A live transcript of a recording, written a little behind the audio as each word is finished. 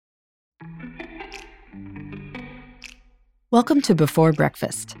Welcome to Before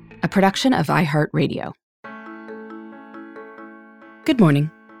Breakfast, a production of iHeartRadio. Good morning.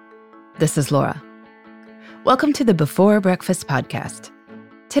 This is Laura. Welcome to the Before Breakfast podcast.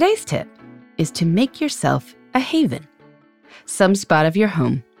 Today's tip is to make yourself a haven, some spot of your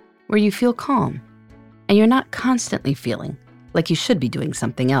home where you feel calm and you're not constantly feeling like you should be doing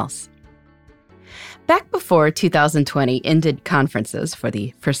something else. Back before 2020 ended conferences for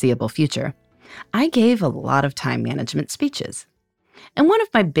the foreseeable future, I gave a lot of time management speeches. And one of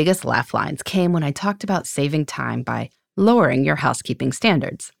my biggest laugh lines came when I talked about saving time by lowering your housekeeping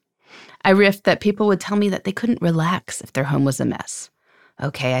standards. I riffed that people would tell me that they couldn't relax if their home was a mess.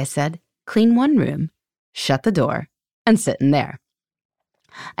 Okay, I said, clean one room, shut the door, and sit in there.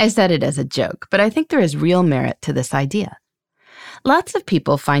 I said it as a joke, but I think there is real merit to this idea. Lots of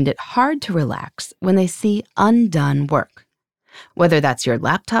people find it hard to relax when they see undone work, whether that's your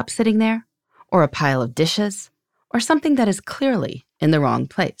laptop sitting there, or a pile of dishes, or something that is clearly in the wrong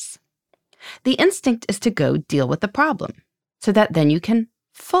place. The instinct is to go deal with the problem, so that then you can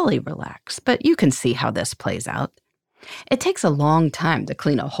fully relax, but you can see how this plays out. It takes a long time to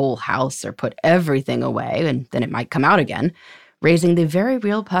clean a whole house or put everything away, and then it might come out again, raising the very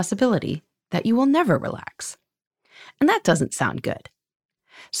real possibility that you will never relax. And that doesn't sound good.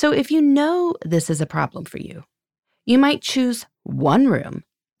 So if you know this is a problem for you, you might choose one room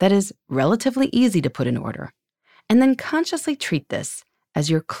that is relatively easy to put in order, and then consciously treat this as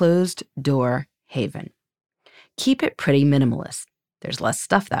your closed door haven. Keep it pretty minimalist. There's less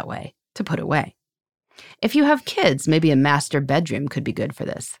stuff that way to put away. If you have kids, maybe a master bedroom could be good for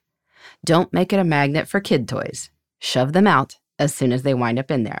this. Don't make it a magnet for kid toys. Shove them out as soon as they wind up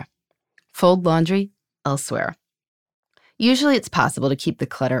in there. Fold laundry elsewhere. Usually it's possible to keep the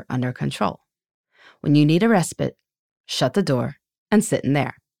clutter under control. When you need a respite, shut the door and sit in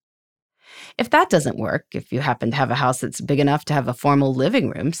there. If that doesn't work, if you happen to have a house that's big enough to have a formal living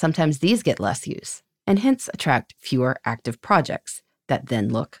room, sometimes these get less use and hence attract fewer active projects that then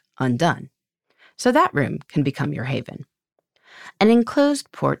look undone. So that room can become your haven. An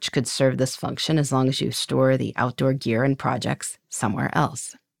enclosed porch could serve this function as long as you store the outdoor gear and projects somewhere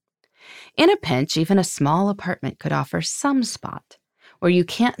else. In a pinch, even a small apartment could offer some spot where you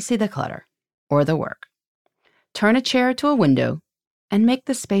can't see the clutter or the work. Turn a chair to a window and make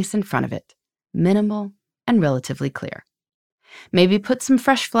the space in front of it minimal and relatively clear. Maybe put some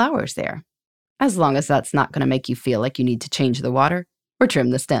fresh flowers there, as long as that's not going to make you feel like you need to change the water or trim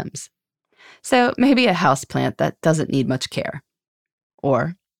the stems. So maybe a house plant that doesn't need much care,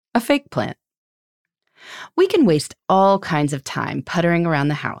 or a fake plant. We can waste all kinds of time puttering around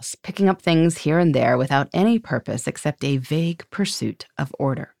the house, picking up things here and there without any purpose except a vague pursuit of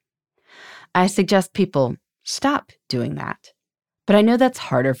order. I suggest people stop doing that. But I know that's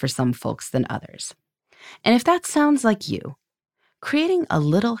harder for some folks than others. And if that sounds like you, creating a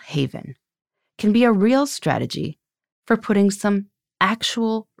little haven can be a real strategy for putting some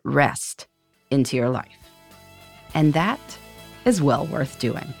actual rest into your life. And that is well worth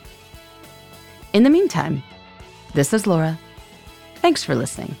doing. In the meantime, this is Laura. Thanks for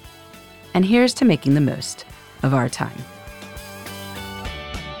listening. And here's to making the most of our time.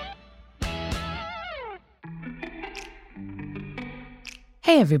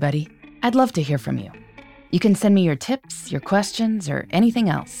 Hey everybody, I'd love to hear from you. You can send me your tips, your questions, or anything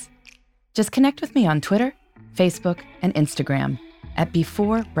else. Just connect with me on Twitter, Facebook, and Instagram at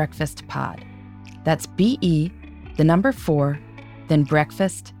Before Breakfast Pod. That's BE, the number 4, then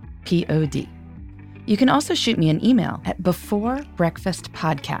breakfast, POD. You can also shoot me an email at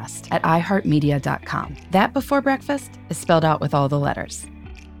beforebreakfastpodcast@iheartmedia.com. That Before Breakfast is spelled out with all the letters.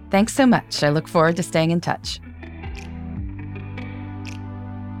 Thanks so much. I look forward to staying in touch.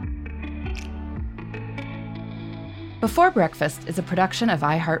 Before Breakfast is a production of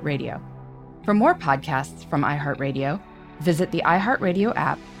iHeartRadio. For more podcasts from iHeartRadio, visit the iHeartRadio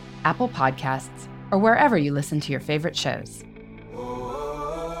app, Apple Podcasts, or wherever you listen to your favorite shows.